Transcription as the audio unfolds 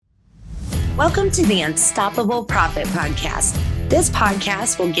Welcome to the Unstoppable Profit Podcast. This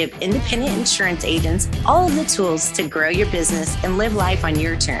podcast will give independent insurance agents all of the tools to grow your business and live life on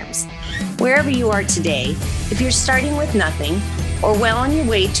your terms. Wherever you are today, if you're starting with nothing or well on your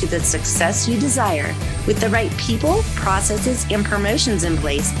way to the success you desire, with the right people, processes, and promotions in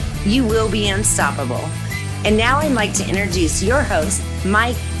place, you will be unstoppable. And now I'd like to introduce your host,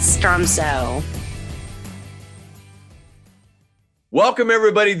 Mike Stromsoe. Welcome,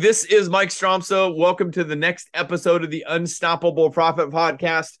 everybody. This is Mike Stromsoe. Welcome to the next episode of the Unstoppable Profit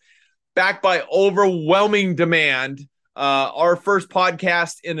Podcast. Backed by overwhelming demand. Our first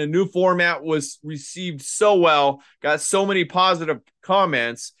podcast in a new format was received so well, got so many positive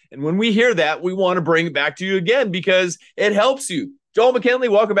comments. And when we hear that, we want to bring it back to you again because it helps you. Joel McKinley,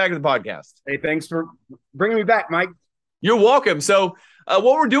 welcome back to the podcast. Hey, thanks for bringing me back, Mike. You're welcome. So what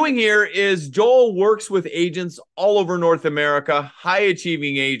we're doing here is Joel works with agents all over North America, high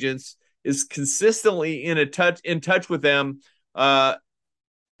achieving agents, is consistently in touch with them,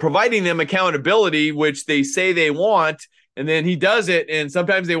 providing them accountability, which they say they want, and then he does it, and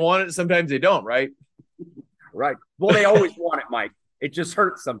sometimes they want it, sometimes they don't, right? Right. Well, they always want it, Mike. It just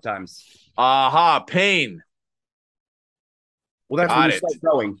hurts sometimes. Aha, pain. Well, that's when you start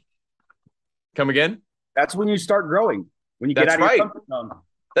growing. Come again? That's when you start growing. When you get out of your comfort zone.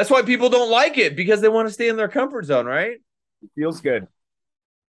 That's why people don't like it, because they want to stay in their comfort zone, right? It feels good.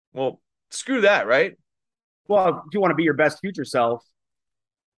 Well, screw that, right? Well, if you want to be your best future self,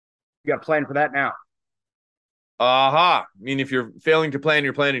 you got to plan for that now. Aha. I mean, if you're failing to plan,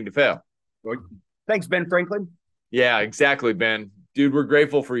 you're planning to fail. Well, thanks, Ben Franklin. Yeah, exactly, Ben. Dude, we're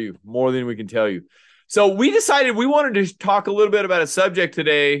grateful for you more than we can tell you. So we decided we wanted to talk a little bit about a subject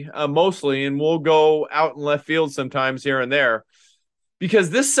today, mostly, and we'll go out in left field sometimes here and there, because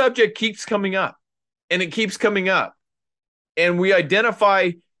this subject keeps coming up, and it keeps coming up. And we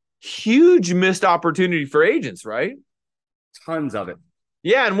identify huge missed opportunity for agents, right? Tons of it.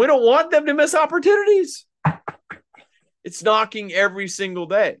 Yeah, and we don't want them to miss opportunities. It's knocking every single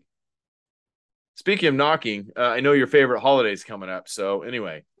day. Speaking of knocking, I know your favorite holiday's coming up, so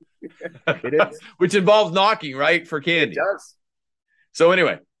anyway. It is. Which involves knocking, right, for candy. It does. So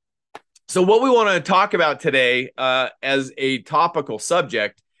anyway, so what we want to talk about today as a topical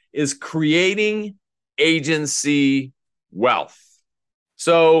subject is creating agency wealth.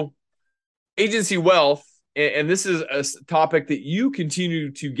 So agency wealth, and this is a topic that you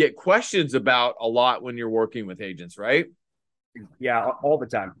continue to get questions about a lot when you're working with agents, right? Yeah, all the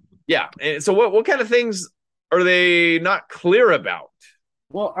time. Yeah. And so what kind of things are they not clear about?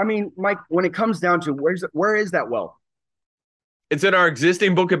 Well, I mean, Mike, when it comes down to where is that wealth? It's in our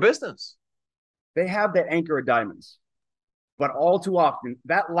existing book of business. They have that anchor of diamonds, but all too often,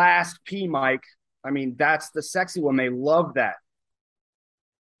 that last P, Mike, I mean, that's the sexy one. They love that.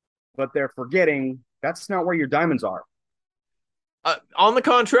 But they're forgetting that's not where your diamonds are. On the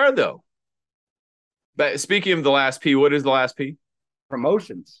contrary, though. But speaking of the last P, what is the last P?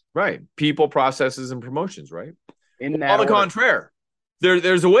 Promotions. Right. People, processes, and promotions, right? In that on the order. contrary.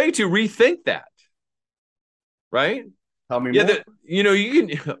 There's a way to rethink that, right? Tell me more.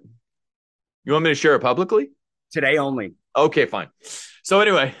 You want me to share it publicly? Today only. Okay, fine. So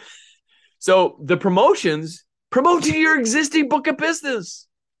anyway, so the promotions, promote to your existing book of business.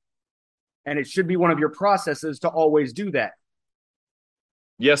 And it should be one of your processes to always do that.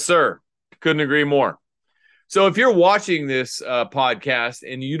 Yes, sir. Couldn't agree more. So if you're watching this podcast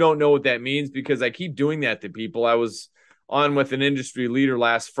and you don't know what that means, because I keep doing that to people, I was on with an industry leader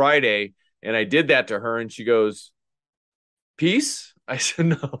last Friday, and I did that to her, and she goes, peace? I said,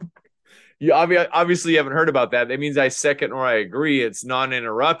 no. You obviously haven't heard about that. That means I second or I agree. It's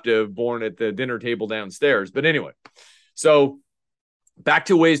non-interruptive, born at the dinner table downstairs. But anyway, so back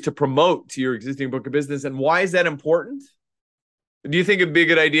to ways to promote to your existing book of business. And why is that important? Do you think it'd be a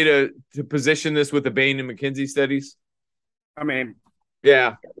good idea to position this with the Bain and McKinsey studies? I mean,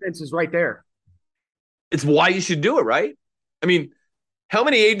 yeah, evidence is right there. It's why you should do it, right? I mean, how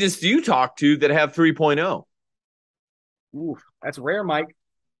many agents do you talk to that have 3.0? Ooh, that's rare, Mike.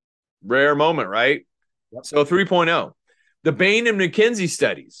 Rare moment, right? Yep. So 3.0. The Bain and McKinsey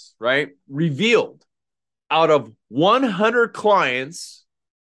studies, right, revealed out of 100 clients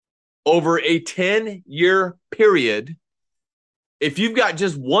over a 10-year period, if you've got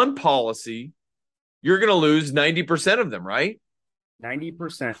just one policy, you're going to lose 90% of them, right?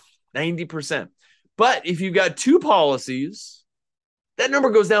 90%. 90%. But if you've got two policies, that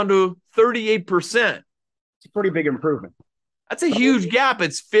number goes down to 38%. It's a pretty big improvement. That's a huge gap.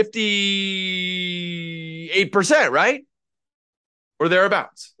 It's 58%, right? Or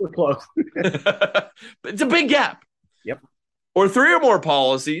thereabouts. We're close. But it's a big gap. Yep. Or three or more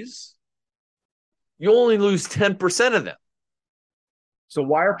policies, you only lose 10% of them. So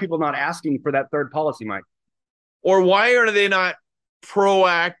why are people not asking for that third policy, Mike? Or why are they not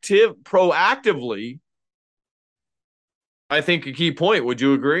proactively? I think a key point. Would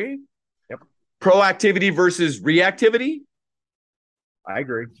you agree? Yep. Proactivity versus reactivity. I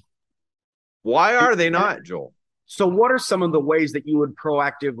agree. Why are they not, Joel? So what are some of the ways that you would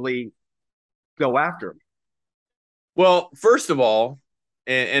proactively go after them? Well, first of all,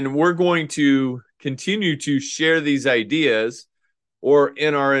 and we're going to continue to share these ideas, or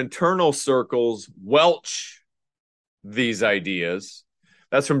in our internal circles, welch these ideas.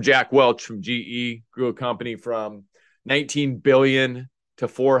 That's from Jack Welch from GE, grew a company from 19 billion to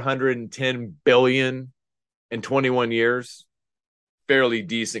 410 billion in 21 years. Fairly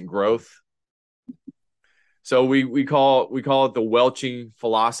decent growth. So we call it the welching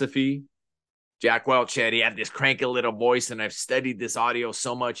philosophy. Jack Welch said he had this cranky little voice, and I've studied this audio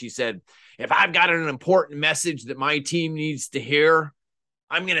so much. He said, if I've got an important message that my team needs to hear,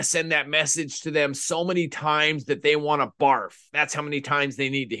 I'm going to send that message to them so many times that they want to barf. That's how many times they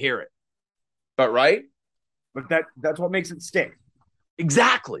need to hear it. But right? But that's what makes it stick.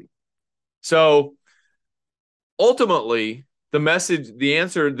 Exactly. So ultimately, the message, the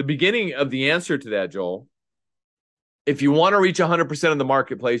answer, the beginning of the answer to that, Joel, if you want to reach 100% of the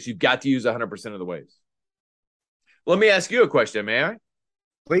marketplace, you've got to use 100% of the ways. Let me ask you a question, may I?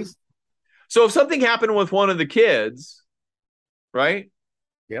 Please. So if something happened with one of the kids, right?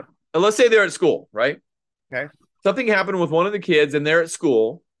 Yep. And let's say they're at school, right? Okay. Something happened with one of the kids and they're at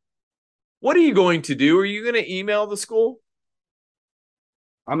school. What are you going to do? Are you going to email the school?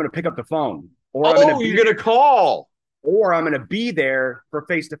 I'm going to pick up the phone. Or you're going to call. Or I'm going to be there for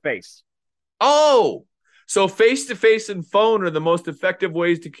face-to-face. Oh, so face-to-face and phone are the most effective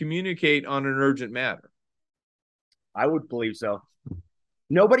ways to communicate on an urgent matter. I would believe so.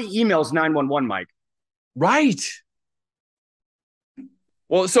 Nobody emails 911, Mike. Right.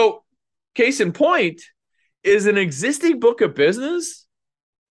 Well, so case in point is an existing book of business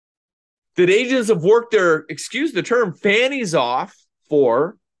that agents have worked their, excuse the term, fannies off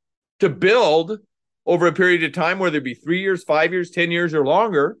for to build over a period of time, whether it be 3 years, 5 years, 10 years, or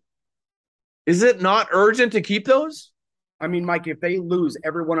longer. Is it not urgent to keep those? I mean, Mike, if they lose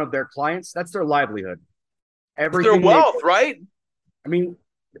every one of their clients, that's their livelihood. Everything their wealth, right? I mean,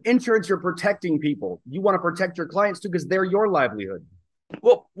 insurance, you're protecting people. You want to protect your clients too because they're your livelihood.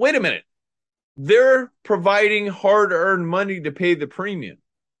 Well, wait a minute. They're providing hard-earned money to pay the premium.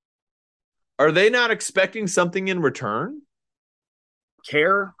 Are they not expecting something in return?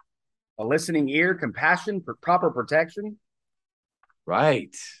 Care, a listening ear, compassion, for proper protection.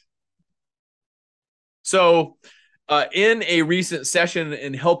 Right. So in a recent session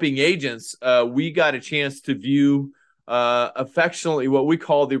in helping agents, we got a chance to view affectionately what we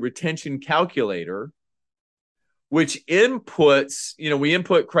call the retention calculator, which inputs, we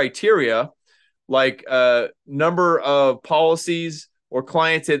input criteria like number of policies or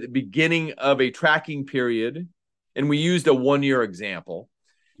clients at the beginning of a tracking period. And we used a 1-year example.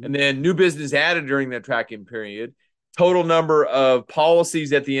 And then new business added during that tracking period, total number of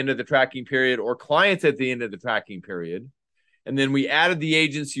policies at the end of the tracking period or clients at the end of the tracking period. And then we added the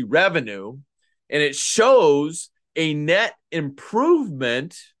agency revenue, and it shows a net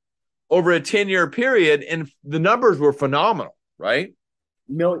improvement over a 10-year period. And the numbers were phenomenal, right?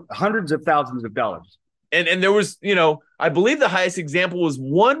 Hundreds of thousands of dollars. And there was, I believe the highest example was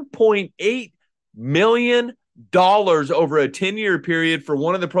 $1.8 million over a 10-year period for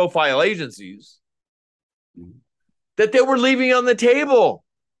one of the profile agencies that they were leaving on the table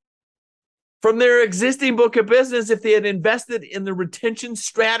from their existing book of business if they had invested in the retention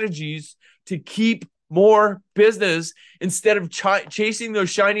strategies to keep more business instead of chasing those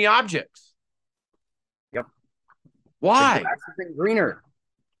shiny objects. Yep. Why? Greener.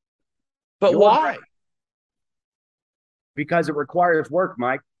 But why? Because it requires work,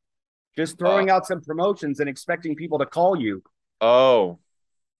 Mike. Just throwing out some promotions and expecting people to call you. Oh.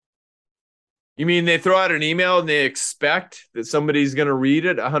 You mean they throw out an email and they expect that somebody's going to read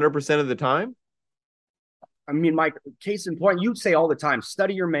it 100% of the time? I mean, Mike, case in point, you say all the time,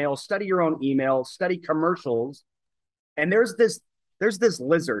 study your mail, study your own email, study commercials. And there's this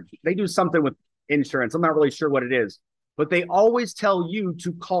lizard. They do something with insurance. I'm not really sure what it is, but they always tell you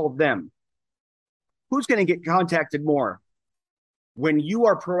to call them. Who's going to get contacted more? When you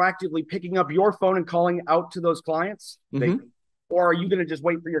are proactively picking up your phone and calling out to those clients? Or are you going to just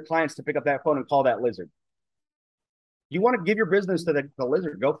wait for your clients to pick up that phone and call that lizard? You want to give your business to the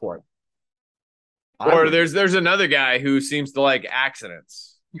lizard, go for it. Or there's another guy who seems to like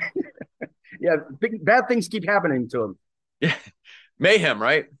accidents. Yeah, bad things keep happening to him. Yeah, mayhem,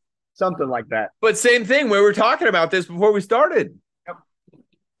 right? Something like that. But same thing, we were talking about this before we started. Yep.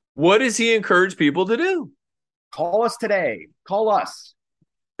 What does he encourage people to do? Call us today. Call us.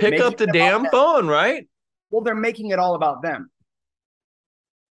 Pick up the damn phone, right? Well, they're making it all about them.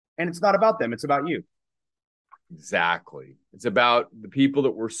 And it's not about them. It's about you. Exactly. It's about the people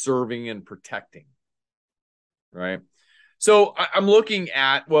that we're serving and protecting, right? So I'm looking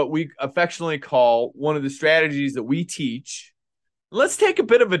at what we affectionately call one of the strategies that we teach. Let's take a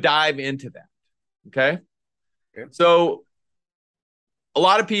bit of a dive into that, okay? So a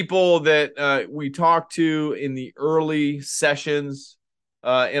lot of people that we talk to in the early sessions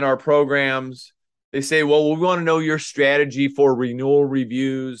in our programs, they say, well, we want to know your strategy for renewal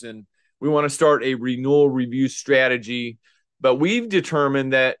reviews, and we want to start a renewal review strategy, but we've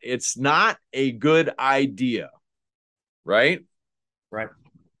determined that it's not a good idea, right? Right.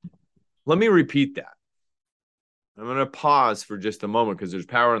 Let me repeat that. I'm going to pause for just a moment because there's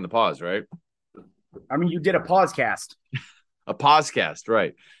power in the pause, right? I mean, you did a pausecast. A pausecast,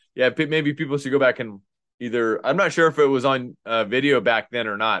 right? Yeah, maybe people should go back and either, I'm not sure if it was on video back then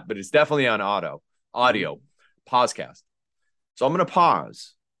or not, but it's definitely on audio, pausecast. So I'm going to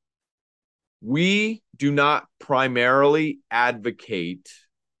pause. We do not primarily advocate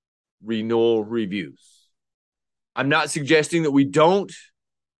renewal reviews. I'm not suggesting that we don't.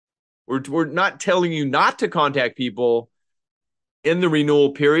 We're not telling you not to contact people in the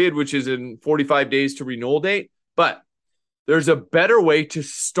renewal period, which is in 45 days to renewal date, but there's a better way to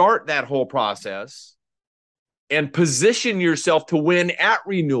start that whole process and position yourself to win at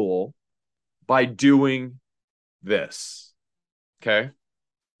renewal by doing this, okay?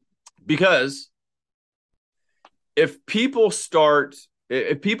 Because if people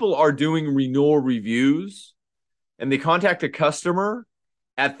are doing renewal reviews and they contact a customer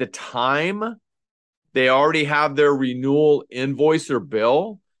at the time they already have their renewal invoice or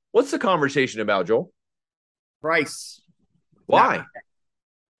bill, what's the conversation about, Joel? Price. Why?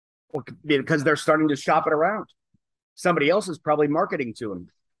 Well, because they're starting to shop it around. Somebody else is probably marketing to them.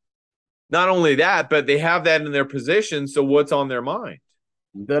 Not only that, but they have that in their position. So what's on their mind?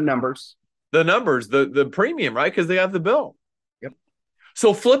 The numbers. The premium, right? Because they have the bill. Yep.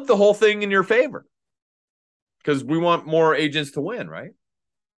 So flip the whole thing in your favor. Because we want more agents to win, right?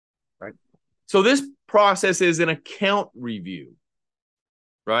 Right. So this process is an account review,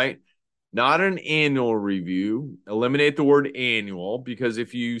 right? Not an annual review. Eliminate the word annual, because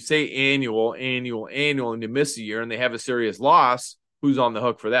if you say annual, and you miss a year and they have a serious loss, who's on the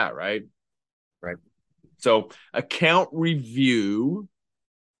hook for that, right? Right. So account review,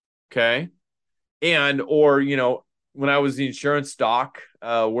 okay? And, or, when I was the insurance doc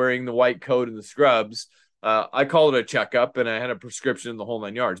wearing the white coat and the scrubs, I called it a checkup and I had a prescription in the whole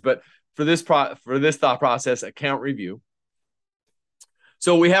 9 yards. But for this thought process, account review.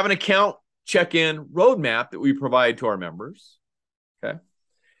 So we have an account check-in roadmap that we provide to our members. Okay.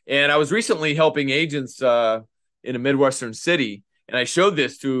 And I was recently helping agents in a Midwestern city, and I showed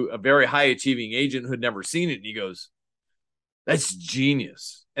this to a very high achieving agent who had never seen it. And he goes, that's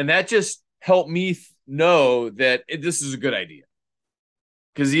genius. And that just helped me know that this is a good idea,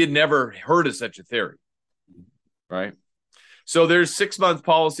 because he had never heard of such a theory. Right. So there's 6-month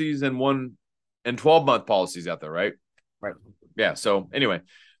policies and 12-month policies out there, right? Right. Yeah. So anyway,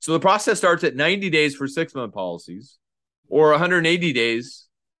 so the process starts at 90 days for 6-month policies, or 180 days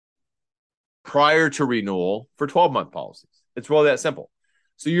prior to renewal for 12-month policies. It's really that simple.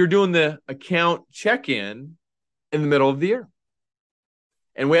 So you're doing the account check-in in the middle of the year.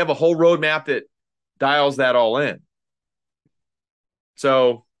 And we have a whole roadmap that dials that all in.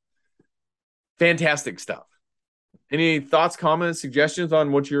 So fantastic stuff. Any thoughts, comments, suggestions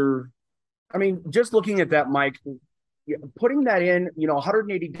on what you're... I mean, just looking at that, Mike, putting that in,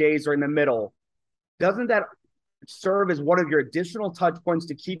 180 days or in the middle, doesn't that serve as one of your additional touch points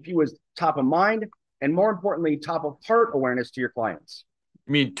to keep you as top of mind and, more importantly, top of heart awareness to your clients?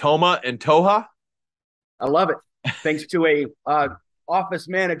 You mean Toma and Toha? I love it. Thanks to a office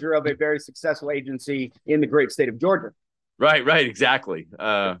manager of a very successful agency in the great state of Georgia. Right, exactly.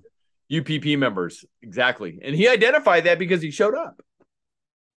 UPP members, exactly. And he identified that because he showed up.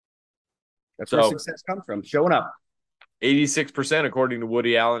 That's where success comes from, showing up. 86%, according to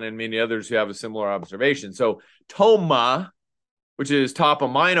Woody Allen and many others who have a similar observation. So Toma, which is top of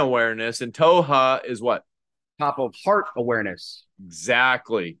mind awareness, and Toha is what? Top of heart awareness.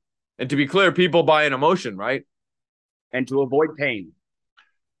 Exactly. And to be clear, people buy an emotion, right? And to avoid pain.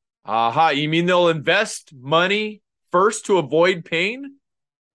 Aha. You mean they'll invest money first to avoid pain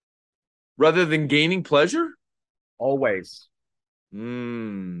rather than gaining pleasure? Always.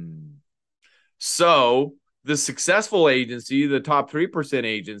 So the successful agency, the top 3%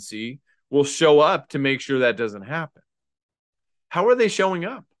 agency, will show up to make sure that doesn't happen. How are they showing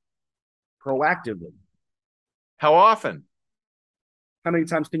up? Proactively. How often? How many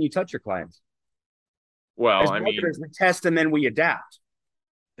times can you touch your clients? Well, As marketers, we test and then we adapt.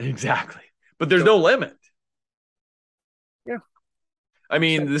 Exactly. But there's no limit. Yeah. I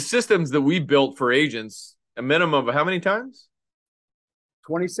mean, the systems that we built for agents, a minimum of how many times?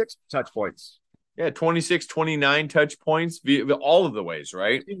 26 touch points. Yeah, 26, 29 touch points via all of the ways,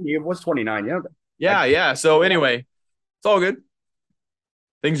 right? It was 29, yeah. Yeah. So anyway, it's all good.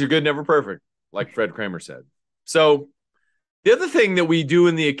 Things are good, never perfect, like Fred Kramer said. So the other thing that we do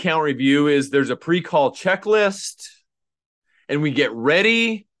in the account review is there's a pre-call checklist and we get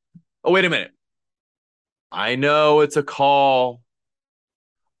ready. Oh, wait a minute. I know it's a call.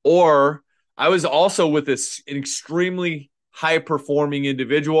 Or I was also with an extremely high-performing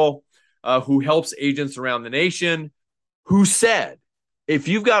individual who helps agents around the nation, who said, if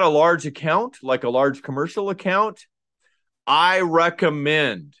you've got a large account, like a large commercial account, I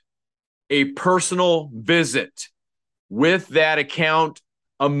recommend a personal visit with that account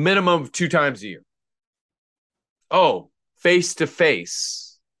a minimum of 2 times a year. Oh,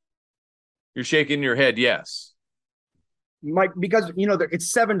 face-to-face. You're shaking your head, yes. Mike, because,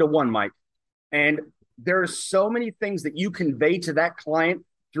 it's 7-1, Mike. And there are so many things that you convey to that client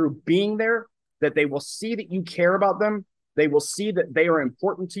through being there that they will see that you care about them. They will see that they are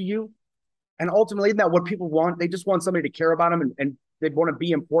important to you. And ultimately, isn't that what people want? They just want somebody to care about them and they want to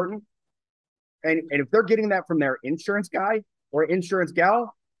be important. And if they're getting that from their insurance guy or insurance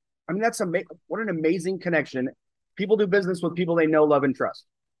gal, I mean, what an amazing connection. People do business with people they know, love, and trust.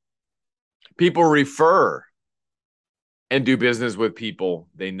 People refer and do business with people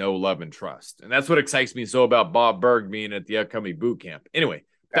they know, love, and trust. And that's what excites me so about Bob Berg being at the upcoming boot camp. Anyway,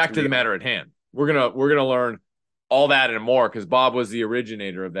 back to the matter at hand. We're gonna learn all that and more because Bob was the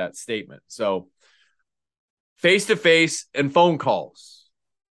originator of that statement. So face-to-face and phone calls.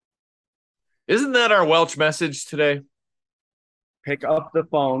 Isn't that our Welch message today? Pick up the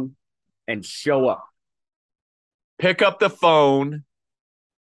phone and show up. Pick up the phone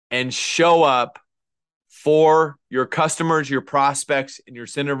and show up for your customers, your prospects, and your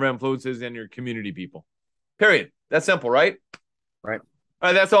center of influences and your community people. Period. That's simple, right? Right. All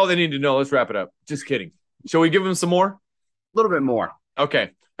right, that's all they need to know. Let's wrap it up. Just kidding. Shall we give them some more? A little bit more.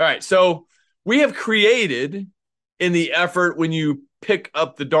 Okay. All right. So we have created in the effort when you pick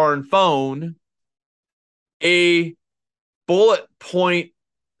up the darn phone a bullet point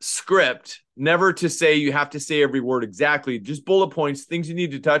script, never to say you have to say every word exactly, just bullet points, things you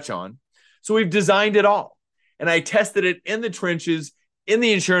need to touch on. So we've designed it all. And I tested it in the trenches, in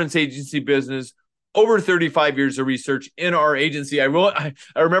the insurance agency business, over 35 years of research in our agency. I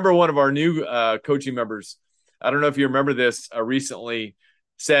remember one of our new coaching members, I don't know if you remember this, recently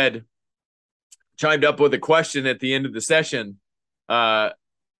chimed up with a question at the end of the session.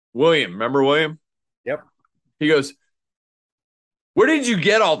 William, remember William? Yep. He goes, where did you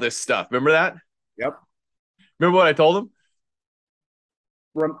get all this stuff? Remember that? Yep. Remember what I told him?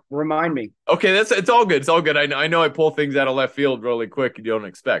 Remind me. Okay, it's all good. It's all good. I know I pull things out of left field really quick you don't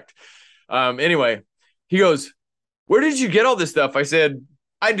expect. Anyway, he goes, where did you get all this stuff? I said,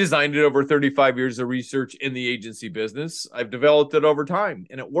 I designed it over 35 years of research in the agency business. I've developed it over time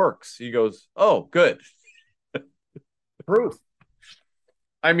and it works. He goes, oh, good. Proof.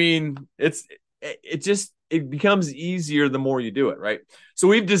 I mean, it becomes easier the more you do it, right? So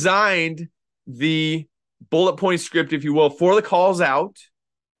we've designed the bullet point script, if you will, for the calls out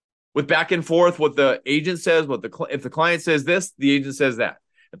with back and forth, what the agent says, if the client says this, the agent says that.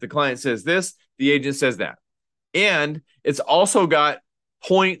 If the client says this, the agent says that. And it's also got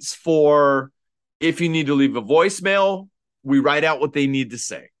points for if you need to leave a voicemail, we write out what they need to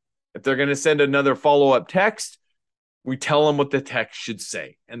say. If they're going to send another follow-up text, we tell them what the text should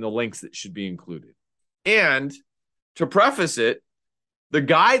say and the links that should be included. And to preface it, the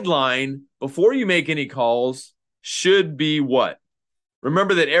guideline before you make any calls should be what?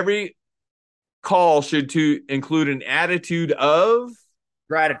 Remember that every call should include an attitude of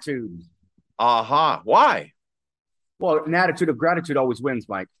gratitude. Aha. Why? Well, an attitude of gratitude always wins,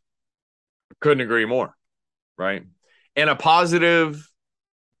 Mike. Couldn't agree more. Right. And a positive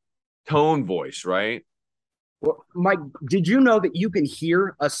tone voice, right? Well, Mike, did you know that you can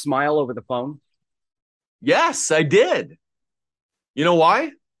hear a smile over the phone? Yes, I did. You know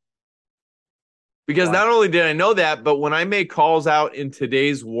why? Because not only did I know that, but when I make calls out in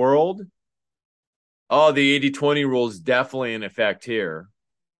today's world, the 80-20 rule is definitely in effect here.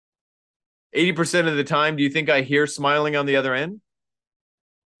 80% of the time, do you think I hear smiling on the other end?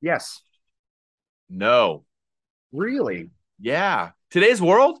 Yes. No. Really? Yeah. Today's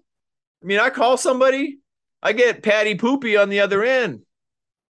world. I mean, I call somebody, I get Patty Poopy on the other end.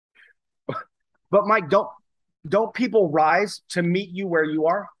 But Mike, don't people rise to meet you where you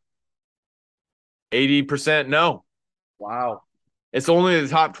are? 80% no. Wow. It's only the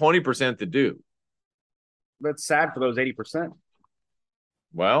top 20% that do. That's sad for those 80%.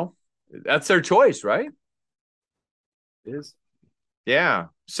 Well, that's their choice, right? It is. Yeah.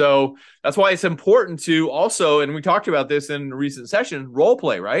 So that's why it's important to also, and we talked about this in a recent session, role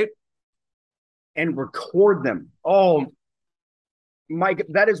play, right? And record them. Oh, Mike,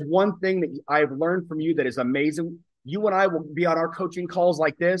 that is one thing that I've learned from you that is amazing. You and I will be on our coaching calls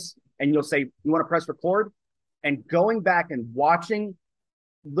like this, and you'll say, "You want to press record?" And going back and watching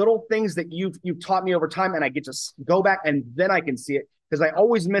little things that you've taught me over time, and I get to go back and then I can see it because I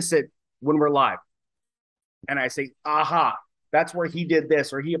always miss it when we're live. And I say, "Aha, that's where he did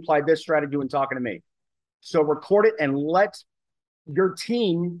this or he applied this strategy when talking to me." So record it and let your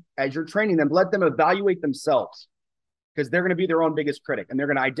team, as you're training them, let them evaluate themselves because they're going to be their own biggest critic and they're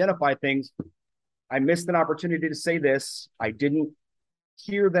going to identify things. I missed an opportunity to say this. I didn't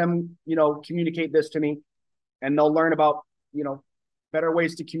hear them, communicate this to me. And they'll learn about, better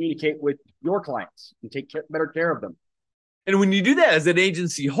ways to communicate with your clients and take better care of them. And when you do that as an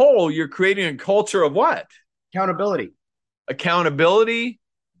agency whole, you're creating a culture of what? Accountability. Accountability,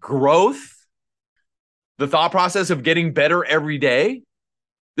 growth, the thought process of getting better every day.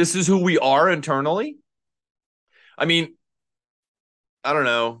 This is who we are internally. I mean, I don't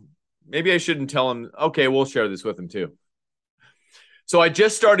know. Maybe I shouldn't tell him. Okay, we'll share this with him too. So I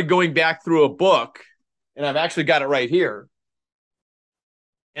just started going back through a book, and I've actually got it right here.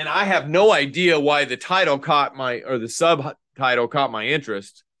 And I have no idea why the title or the subtitle caught my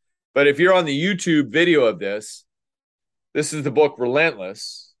interest. But if you're on the YouTube video of this is the book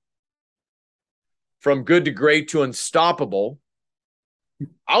Relentless, From Good to Great to Unstoppable.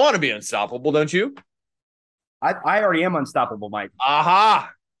 I want to be unstoppable, don't you? I already am unstoppable, Mike.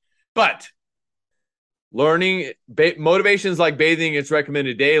 Aha. But learning, motivations like bathing, it's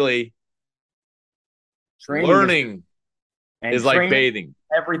recommended daily. Learning is like bathing.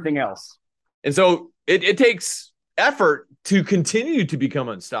 Everything else. And so it takes effort to continue to become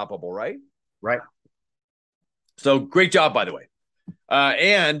unstoppable, right? Right. So great job, by the way.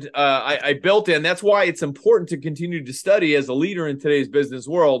 I built in, that's why it's important to continue to study as a leader in today's business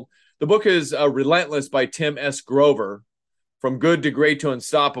world. The book is Relentless by Tim S. Grover, From Good to Great to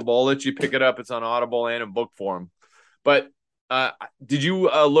Unstoppable. I'll let you pick it up. It's on Audible and in book form. But did you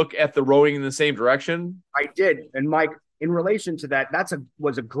look at the rowing in the same direction? I did. And Mike, in relation to that,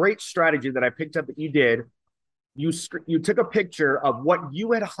 was a great strategy that I picked up that you did. You took a picture of what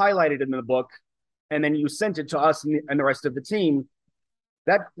you had highlighted in the book, and then you sent it to us and the rest of the team.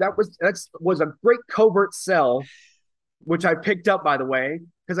 That was a great covert sell, which I picked up, by the way,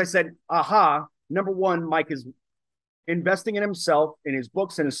 because I said, aha, number one, Mike is investing in himself, in his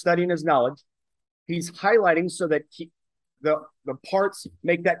books, and his studying his knowledge. He's highlighting so that the parts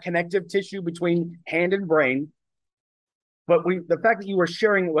make that connective tissue between hand and brain. But the fact that you were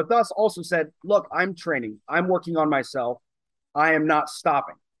sharing it with us also said, look, I'm training. I'm working on myself. I am not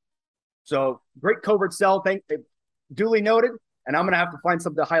stopping. So great covert sell. Duly noted. And I'm going to have to find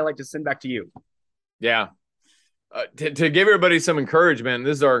something to highlight to send back to you. Yeah. To give everybody some encouragement,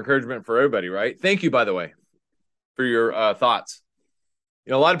 this is our encouragement for everybody, right? Thank you, by the way, for your thoughts.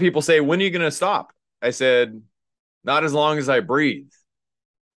 A lot of people say, when are you going to stop? I said, not as long as I breathe.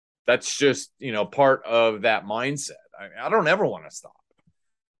 That's just, part of that mindset. I don't ever want to stop.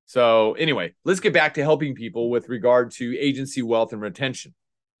 So anyway, let's get back to helping people with regard to agency wealth and retention.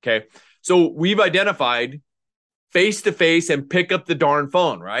 Okay. So we've identified face-to-face and pick up the darn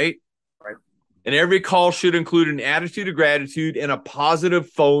phone, right? Right. And every call should include an attitude of gratitude and a positive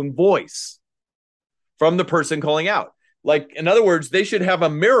phone voice from the person calling out. Like, in other words, they should have a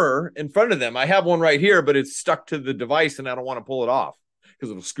mirror in front of them. I have one right here, but it's stuck to the device and I don't want to pull it off because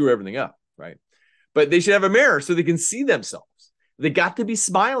it'll screw everything up, right? But they should have a mirror so they can see themselves. They got to be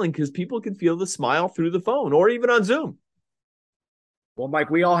smiling because people can feel the smile through the phone or even on Zoom. Well, Mike,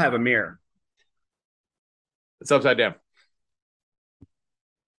 we all have a mirror. It's upside down.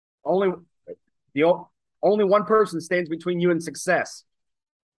 Only one person stands between you and success,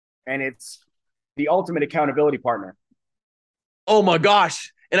 and it's the ultimate accountability partner. Oh my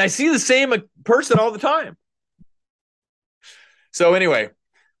gosh. And I see the same person all the time. So anyway,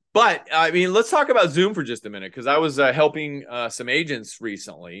 but I mean, let's talk about Zoom for just a minute, because I was helping some agents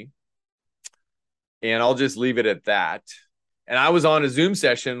recently, and I'll just leave it at that. And I was on a Zoom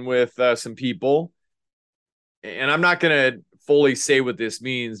session with some people, and I'm not going to fully say what this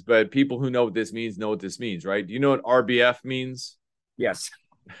means, but people who know what this means know what this means, right? Do you know what RBF means? Yes.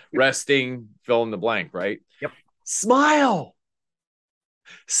 Resting, fill in the blank, right? Yep. Smile.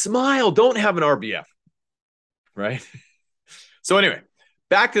 Don't have an RBF, right? So anyway,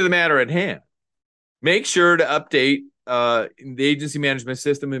 back to the matter at hand. Make sure to update the agency management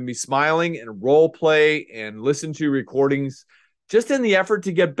system and be smiling and role play and listen to recordings just in the effort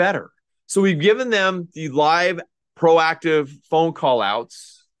to get better. So we've given them the live proactive phone call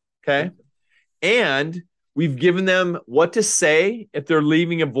outs. Okay. And we've given them what to say if they're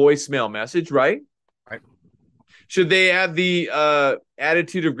leaving a voicemail message, right? Right. Should they have the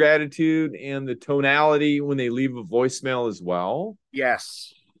attitude of gratitude and the tonality when they leave a voicemail as well?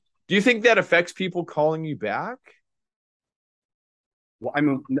 Yes. Do you think that affects people calling you back? Well, I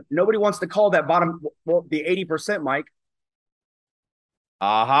mean, nobody wants to call that bottom, well, the 80%, Mike.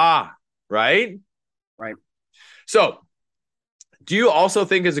 Aha. Right? Right. So, do you also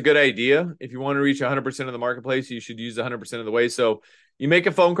think it's a good idea if you want to reach 100% of the marketplace, you should use 100% of the way? So, you make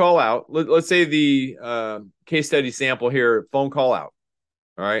a phone call out. Let's say the case study sample here, phone call out.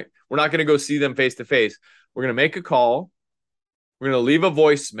 All right. We're not going to go see them face to face. We're going to make a call. We're going to leave a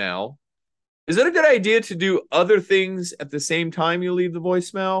voicemail. Is it a good idea to do other things at the same time you leave the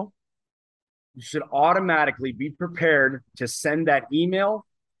voicemail? You should automatically be prepared to send that email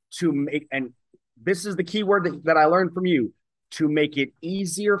to make, and this is the key word that I learned from you, to make it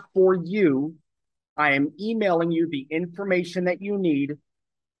easier for you. I am emailing you the information that you need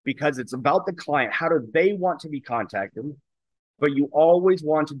because it's about the client. How do they want to be contacted? But you always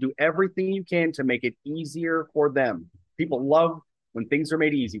want to do everything you can to make it easier for them. People love when things are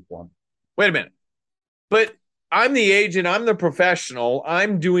made easy for them. Wait a minute. But I'm the agent. I'm the professional.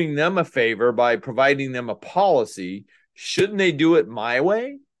 I'm doing them a favor by providing them a policy. Shouldn't they do it my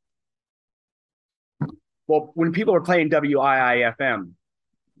way? Well, when people are playing WIIFM,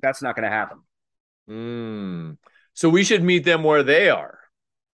 that's not going to happen. So we should meet them where they are.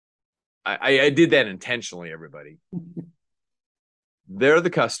 I did that intentionally, everybody. They're the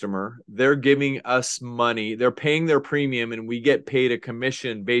customer. They're giving us money. They're paying their premium, and we get paid a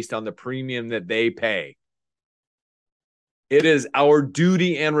commission based on the premium that they pay. It is our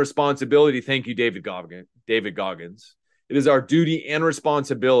duty and responsibility. Thank you, David Goggins. It is our duty and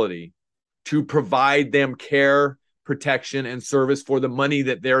responsibility to provide them care, protection, and service for the money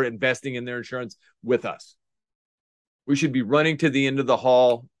that they're investing in their insurance with us. We should be running to the end of the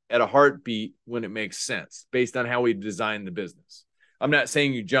hall at a heartbeat when it makes sense based on how we design the business. I'm not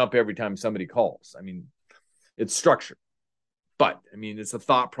saying you jump every time somebody calls. I mean, it's structured. But, I mean, it's a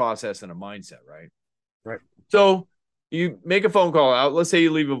thought process and a mindset, right? Right. So you make a phone call out. Let's say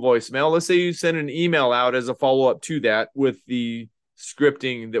you leave a voicemail. Let's say you send an email out as a follow-up to that with the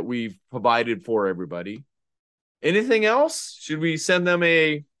scripting that we've provided for everybody. Anything else? Should we send them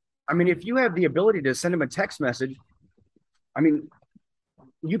a... I mean, if you have the ability to send them a text message, I mean,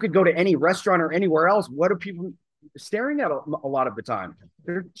 you could go to any restaurant or anywhere else. What are people staring at a lot of the time?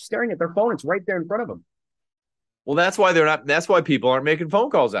 They're staring at their phone. It's right there in front of them. Well, that's why people aren't making phone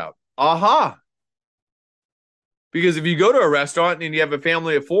calls out. Aha. Because if you go to a restaurant and you have a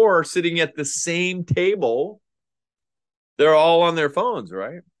family of four sitting at the same table, they're all on their phones,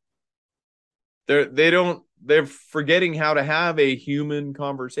 right? They're forgetting how to have a human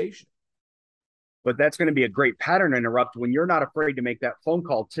conversation. But that's going to be a great pattern interrupt when you're not afraid to make that phone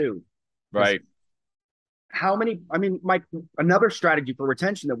call too. Right. Mike, another strategy for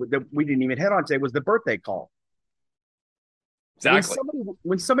retention that we didn't even hit on today was the birthday call. Exactly.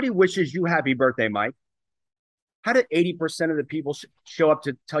 When somebody wishes you happy birthday, Mike, how did 80% of the people show up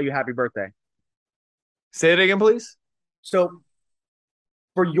to tell you happy birthday? Say it again, please. So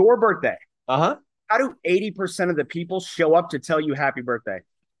for your birthday, how do 80% of the people show up to tell you happy birthday?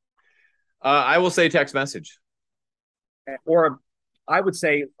 I will say text message. Or I would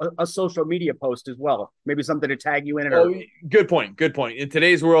say a social media post as well. Maybe something to tag you in it. Good point. In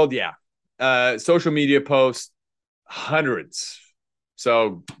today's world, yeah. Social media posts, hundreds.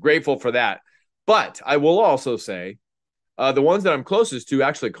 So grateful for that. But I will also say the ones that I'm closest to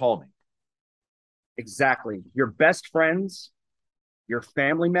actually call me. Exactly. Your best friends, your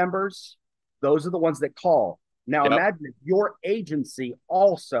family members, those are the ones that call. Now, Imagine if your agency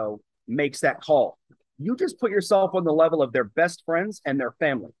also makes that call. You just put yourself on the level of their best friends and their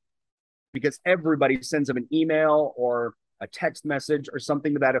family, because everybody sends them an email or a text message or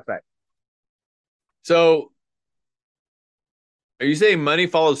something to that effect. So are you saying money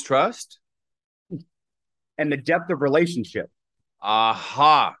follows trust? And the depth of relationship.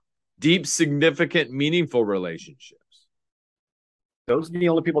 Aha. Deep, significant, meaningful relationships. Those are the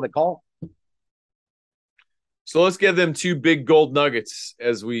only people that call. So let's give them 2 big gold nuggets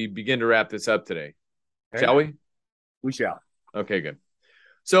as we begin to wrap this up today. Okay. Shall we? We shall. Okay, good.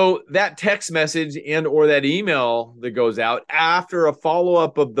 So that text message and or that email that goes out after a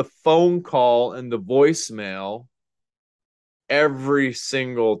follow-up of the phone call and the voicemail every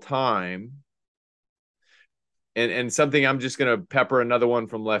single time. And something I'm just going to pepper another one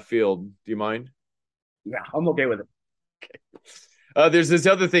from left field. Do you mind? Yeah, I'm okay with it. Okay. There's this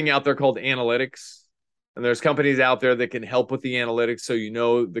other thing out there called analytics. And there's companies out there that can help with the analytics so you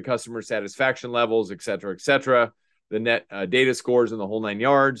know the customer satisfaction levels, et cetera, the net data scores and the whole 9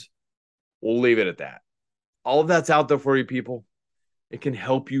 yards. We'll leave it at that. All of that's out there for you, people. It can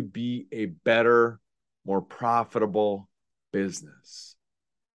help you be a better, more profitable business,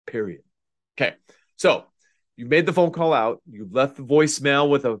 period. Okay, so you've made the phone call out. You've left the voicemail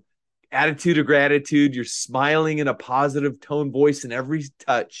with an attitude of gratitude. You're smiling in a positive tone voice in every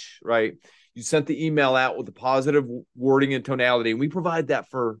touch, right? You sent the email out with a positive wording and tonality, and we provide that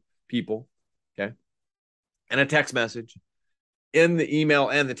for people, okay? And a text message. In the email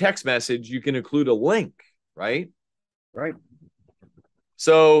and the text message, you can include a link, right? Right.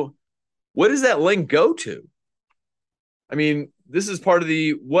 So what does that link go to? I mean, this is part of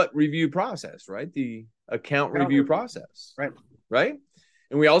the what review process, right? The account review process, right?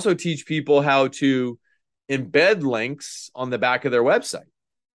 And we also teach people how to embed links on the back of their website.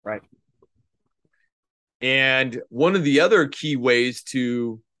 Right. And one of the other key ways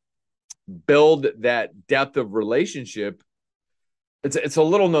to build that depth of relationship, it's a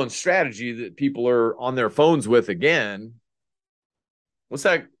little known strategy that people are on their phones with again. What's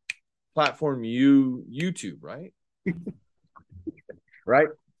that platform? YouTube, right? Right.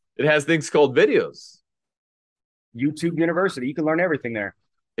 It has things called videos. YouTube University. You can learn everything there.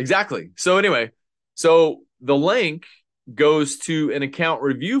 Exactly. So anyway, so the link goes to an account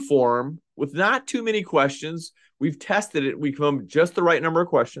review form with not too many questions. We've tested it. We come up with just the right number of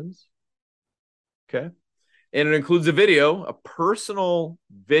questions. Okay. And it includes a video, a personal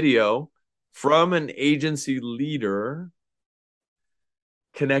video from an agency leader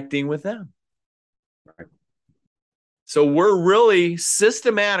connecting with them. Right. So we're really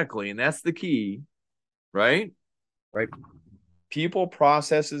systematically, and that's the key, right? Right. People,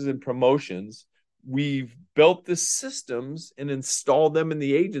 processes, and promotions. We've built the systems and installed them in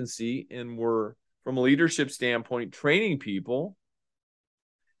the agency, and we're, from a leadership standpoint, training people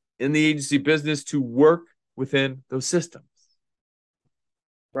in the agency business to work within those systems.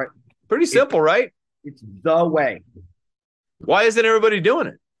 Right. Pretty simple, right? It's the way. Why isn't everybody doing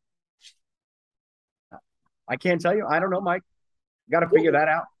it? I can't tell you. I don't know, Mike. Got to figure that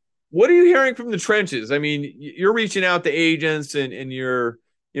out. What are you hearing from the trenches? I mean, you're reaching out to agents and you're,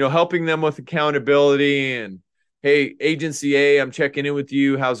 helping them with accountability and, hey, agency A, I'm checking in with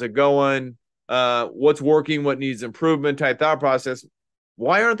you. How's it going? What's working? What needs improvement type thought process.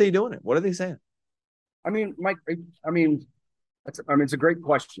 Why aren't they doing it? What are they saying? I mean, Mike, it's a great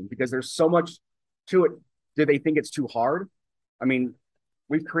question because there's so much to it. Do they think it's too hard? I mean,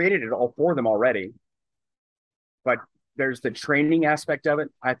 we've created it all for them already, but there's the training aspect of it.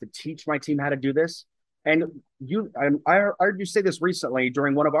 I have to teach my team how to do this. And I heard you say this recently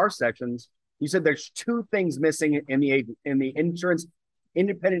during one of our sessions. You said there's 2 things missing in the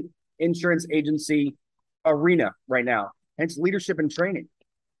independent insurance agency arena right now. And it's leadership and training.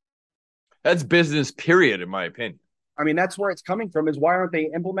 That's business, period, in my opinion. I mean, that's where it's coming from, is why aren't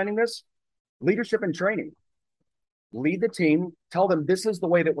they implementing this? Leadership and training. Lead the team, tell them this is the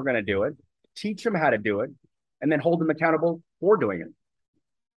way that we're going to do it, teach them how to do it, and then hold them accountable for doing it.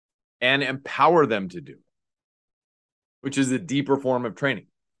 And empower them to do it, which is a deeper form of training.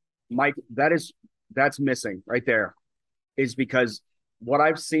 Mike, that's missing right there, is because what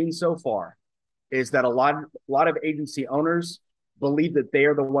I've seen so far is that a lot of agency owners believe that they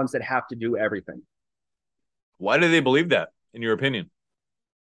are the ones that have to do everything. Why do they believe that, in your opinion?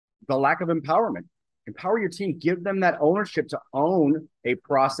 The lack of empowerment. Empower your team. Give them that ownership to own a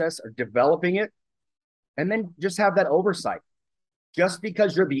process or developing it, and then just have that oversight. Just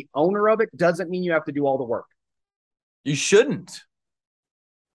because you're the owner of it doesn't mean you have to do all the work. You shouldn't.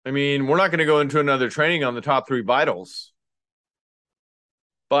 I mean, we're not going to go into another training on the top 3 vitals,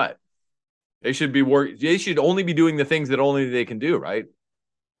 but they should only be doing the things that only they can do, right?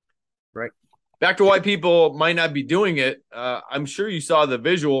 Right. Back to why people might not be doing it. I'm sure you saw the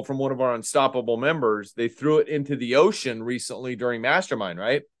visual from one of our Unstoppable members. They threw it into the ocean recently during Mastermind,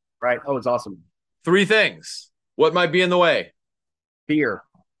 right? Right. Oh, it's awesome. 3 things. What might be in the way? Fear,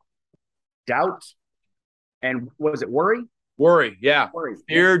 doubt, and was it worry? Worry, yeah. Worry.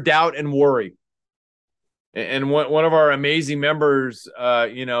 Fear, doubt, and worry. And one of our amazing members,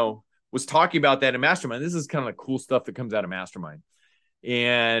 was talking about that in Mastermind. This is kind of the cool stuff that comes out of Mastermind.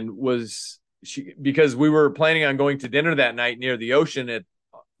 And because we were planning on going to dinner that night near the ocean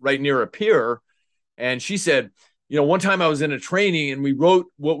right near a pier. And she said, one time I was in a training and we wrote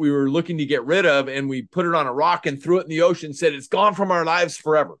what we were looking to get rid of and we put it on a rock and threw it in the ocean, said it's gone from our lives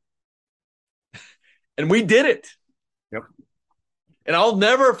forever. And we did it. Yep. And I'll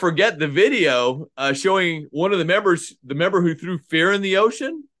never forget the video showing one of the members, the member who threw fear in the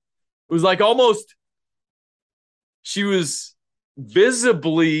ocean. It was like almost, she was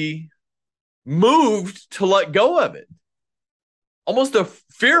visibly moved to let go of it. Almost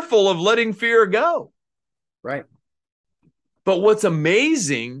fearful of letting fear go. Right. But what's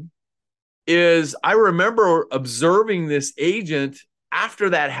amazing is I remember observing this agent after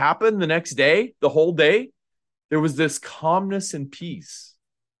that happened the next day, the whole day, there was this calmness and peace.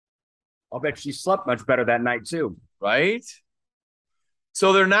 I'll bet she slept much better that night too. Right?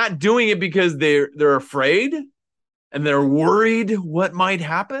 So they're not doing it because they're afraid and they're worried what might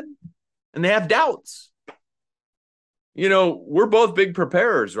happen and they have doubts. We're both big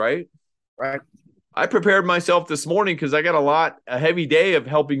preparers, right? Right. I prepared myself this morning because I got a heavy day of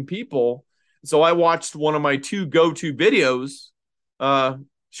helping people. So I watched one of my 2 go-to videos.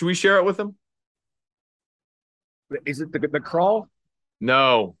 Should we share it with them? Is it the crawl?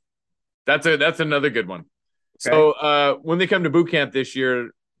 No, that's another good one. Okay. So when they come to boot camp this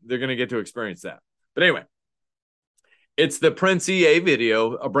year, they're going to get to experience that. But anyway, it's the Prince EA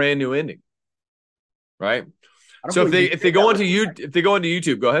video, A Brand New Ending. Right. So if they go into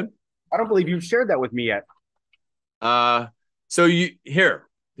YouTube, go ahead. I don't believe you've shared that with me yet. So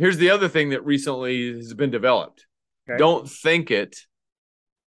here's the other thing that recently has been developed. Okay. Don't think it,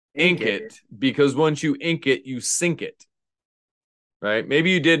 ink it, because once you ink it, you sink it. Right?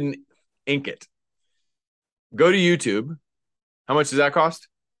 Maybe you didn't ink it. Go to YouTube. How much does that cost?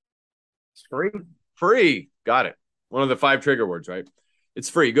 It's free. Free. Got it. One of the 5 trigger words, right? It's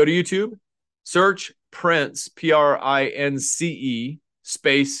free. Go to YouTube, search Prince, Prince,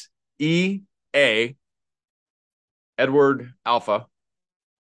 space EA, Edward Alpha,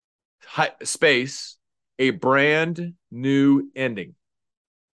 space, A Brand New Ending.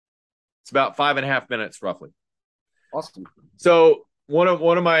 It's about 5.5 minutes, roughly. Awesome. So one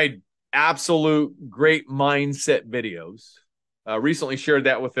of my absolute great mindset videos, recently shared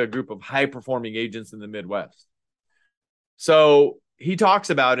that with a group of high-performing agents in the Midwest. So he talks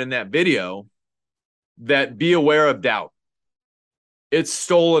about in that video that be aware of doubt. It's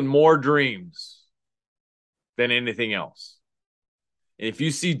stolen more dreams than anything else. And if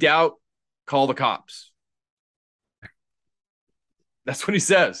you see doubt, call the cops. That's what he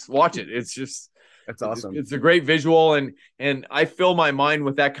says. Watch it. It's just, that's awesome. It's a great visual. And I fill my mind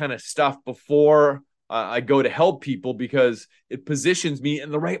with that kind of stuff before I go to help people because it positions me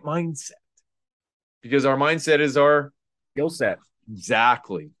in the right mindset. Because our mindset is our skill set.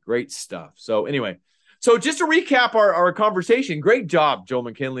 Exactly. Great stuff. So anyway, so just to recap our conversation, great job, Joe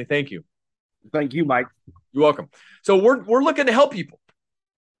McKinley. Thank you. Thank you, Mike. You're welcome. So we're looking to help people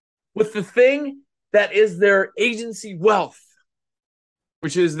with the thing that is their agency wealth,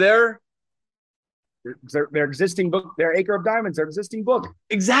 which is their existing book, their Acre of Diamonds, their existing book.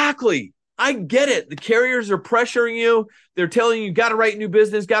 Exactly. I get it. The carriers are pressuring you. They're telling you got to write new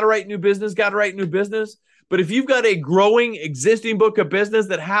business, got to write new business, got to write new business. But if you've got a growing existing book of business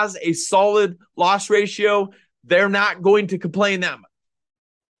that has a solid loss ratio, they're not going to complain that much.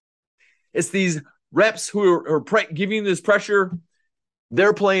 It's these reps who are giving this pressure.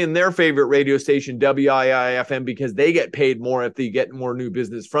 They're playing their favorite radio station, WIIFM, because they get paid more if they get more new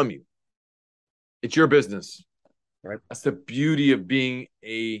business from you. It's your business. Right. That's the beauty of being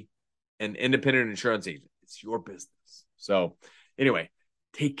an independent insurance agent. It's your business. So anyway,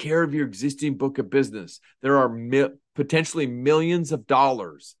 take care of your existing book of business. There are potentially millions of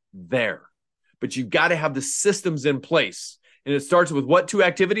dollars there, but you've got to have the systems in place. And it starts with what 2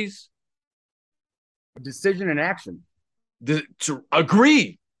 activities? Decision and action. To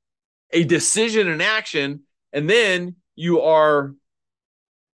agree, a decision and action. And then you are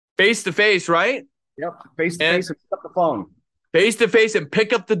face-to-face, right? Yep. Face-to-face and pick up the phone. Face-to-face and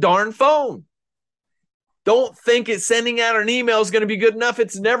pick up the darn phone. Don't think it's sending out an email is going to be good enough.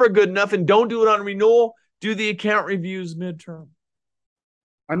 It's never good enough. And don't do it on renewal. Do the account reviews midterm.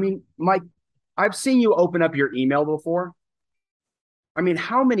 I mean, Mike, I've seen you open up your email before. I mean,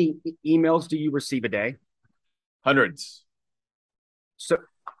 how many emails do you receive a day? Hundreds. So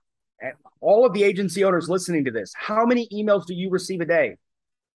all of the agency owners listening to this, how many emails do you receive a day?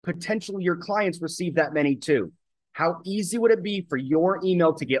 Potentially your clients receive that many too. How easy would it be for your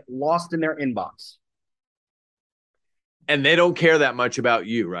email to get lost in their inbox? And they don't care that much about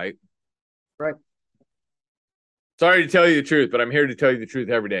you, right? Right. Sorry to tell you the truth, but I'm here to tell you the truth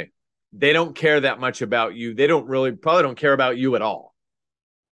every day. They don't care that much about you. They probably don't care about you at all.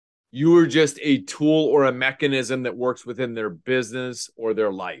 You are just a tool or a mechanism that works within their business or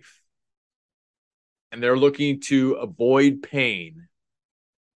their life. And they're looking to avoid pain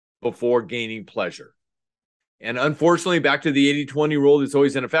before gaining pleasure. And unfortunately, back to the 80-20 rule that's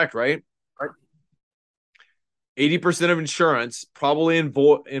always in effect, right? Right. 80% of insurance probably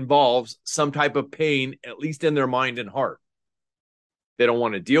involves some type of pain, at least in their mind and heart. They don't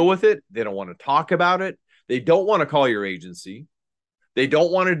want to deal with it. They don't want to talk about it. They don't want to call your agency. They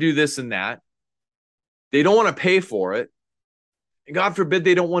don't want to do this and that. They don't want to pay for it. And God forbid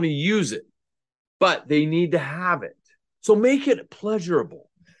they don't want to use it, but they need to have it. So make it pleasurable.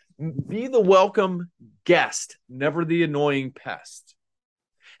 Be the welcome guest, never the annoying pest.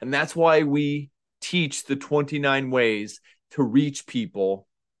 And that's why we teach the 29 ways to reach people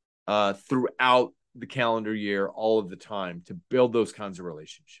throughout the calendar year, all of the time, to build those kinds of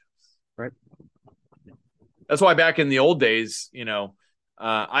relationships. Right. That's why back in the old days,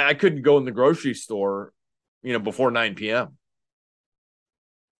 I couldn't go in the grocery store, before 9 p.m.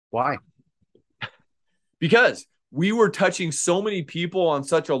 Why? Because we were touching so many people on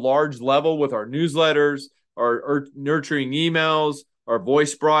such a large level with our newsletters, our nurturing emails, our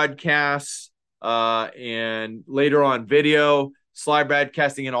voice broadcasts, and later on video, slide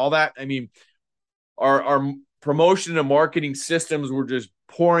broadcasting, and all that. I mean, our promotion and marketing systems were just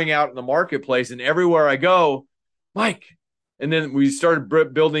pouring out in the marketplace, and everywhere I go, Mike. And then we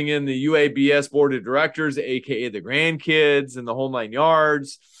started building in the UABS board of directors, aka the grandkids and the whole 9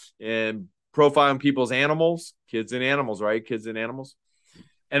 yards, and profiling people's animals, kids and animals, right? Kids and animals.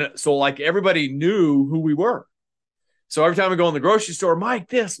 And so like everybody knew who we were. So every time I go in the grocery store, Mike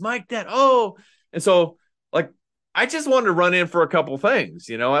this, Mike that. Oh, and so like I just wanted to run in for a couple things.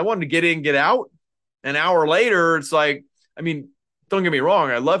 I wanted to get in, get out. An hour later, it's like, I mean, don't get me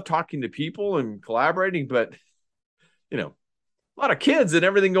wrong. I love talking to people and collaborating, but a lot of kids and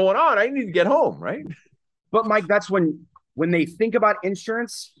everything going on. I need to get home, right? But Mike, that's when they think about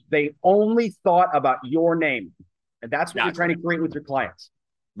insurance, they only thought about your name. And that's what you're trying to create with your clients.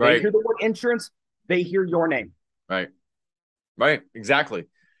 Right. They hear the word insurance, they hear your name. Right. Right. Exactly.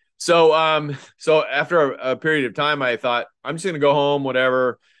 So after a period of time, I thought, I'm just going to go home,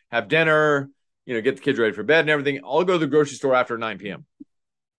 whatever, have dinner, get the kids ready for bed and everything. I'll go to the grocery store after 9 p.m.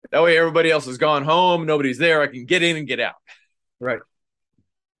 That way everybody else has gone home. Nobody's there. I can get in and get out. Right.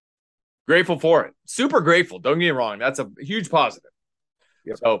 Grateful for it. Super grateful. Don't get me wrong. That's a huge positive.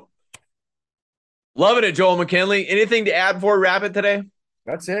 Yep. So loving it, Joel McKinley. Anything to add before we wrap it today?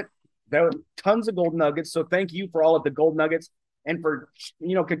 That's it. There were tons of gold nuggets. So thank you for all of the gold nuggets and for,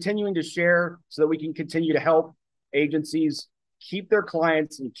 continuing to share so that we can continue to help agencies keep their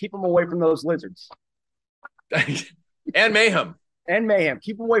clients and keep them away from those lizards. And mayhem. And mayhem.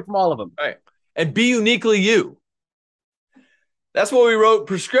 Keep them away from all of them. Right. And be uniquely you. That's what we wrote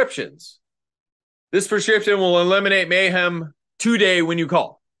prescriptions. This prescription will eliminate mayhem today when you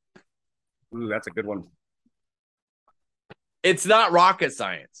call. Ooh, that's a good one. It's not rocket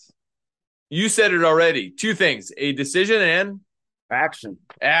science. You said it already. 2 things, a decision and action.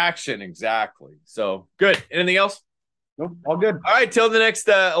 Action, exactly. So good. Anything else? Nope, all good. All right, till the next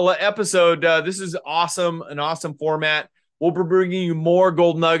episode. This is awesome, an awesome format. We'll be bringing you more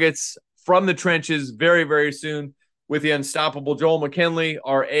gold nuggets from the trenches very, very soon with the unstoppable Joel McKinley,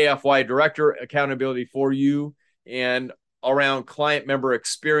 our AFY director, accountability for you, and around client member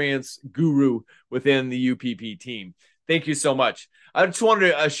experience guru within the UPP team. Thank you so much. I just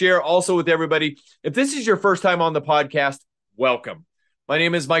wanted to share also with everybody, if this is your first time on the podcast, welcome. My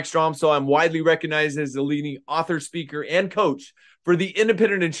name is Mike Strom, so I'm widely recognized as the leading author, speaker, and coach for the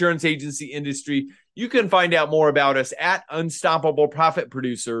independent insurance agency industry. You can find out more about us at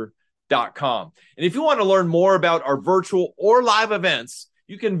unstoppableprofitproducer.com. And if you want to learn more about our virtual or live events,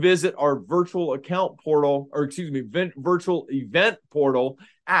 you can visit our virtual virtual event portal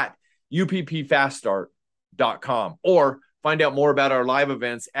at uppfaststart.com, or find out more about our live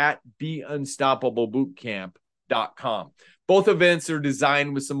events at beunstoppablebootcamp.com. Both events are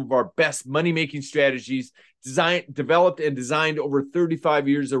designed with some of our best money-making strategies, developed and designed over 35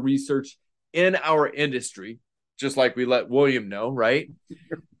 years of research in our industry, just like we let William know, right?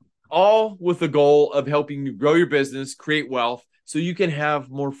 All with the goal of helping you grow your business, create wealth, so you can have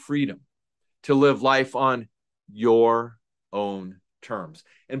more freedom to live life on your own terms.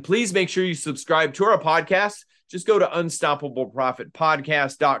 And please make sure you subscribe to our podcast. Just go to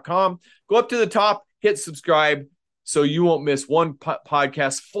unstoppableprofitpodcast.com. Go up to the top, hit subscribe, so you won't miss one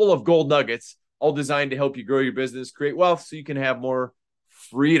podcast full of gold nuggets, all designed to help you grow your business, create wealth, so you can have more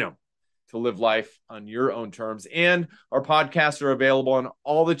freedom to live life on your own terms. And our podcasts are available on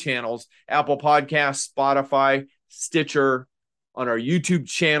all the channels, Apple Podcasts, Spotify, Stitcher, on our YouTube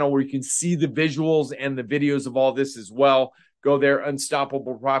channel where you can see the visuals and the videos of all this as well. Go there,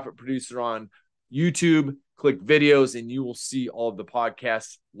 Unstoppable Profit Producer on YouTube, click videos, and you will see all of the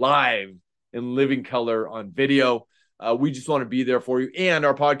podcasts live in living color on video. We just want to be there for you. And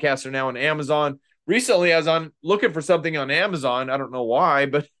our podcasts are now on Amazon. Recently, I was looking for something on Amazon. I don't know why,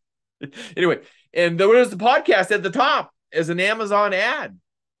 but anyway. And there was the podcast at the top as an Amazon ad.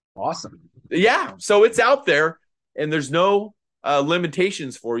 Awesome. Yeah. So it's out there, and there's no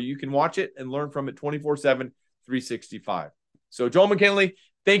limitations for you. You can watch it and learn from it 24/7, 365. So Joel McKinley,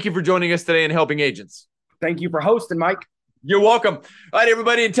 thank you for joining us today and helping agents. Thank you for hosting, Mike. You're welcome. All right,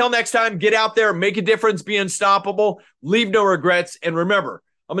 everybody, until next time, get out there, make a difference, be unstoppable, leave no regrets. And remember,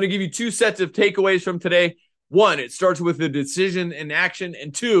 I'm going to give you 2 sets of takeaways from today. 1, it starts with a decision and action.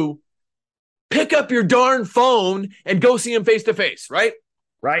 And 2, pick up your darn phone and go see him face to face, right?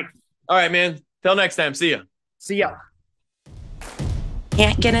 Right. All right, man. Till next time. See ya. See ya.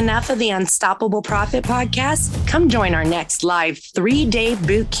 Can't get enough of the Unstoppable Profit podcast? Come join our next live 3-day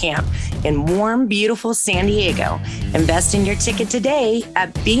boot camp in warm, beautiful San Diego. Invest in your ticket today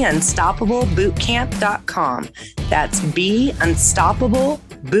at beunstoppablebootcamp.com. That's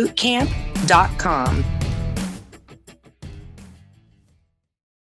beunstoppablebootcamp.com.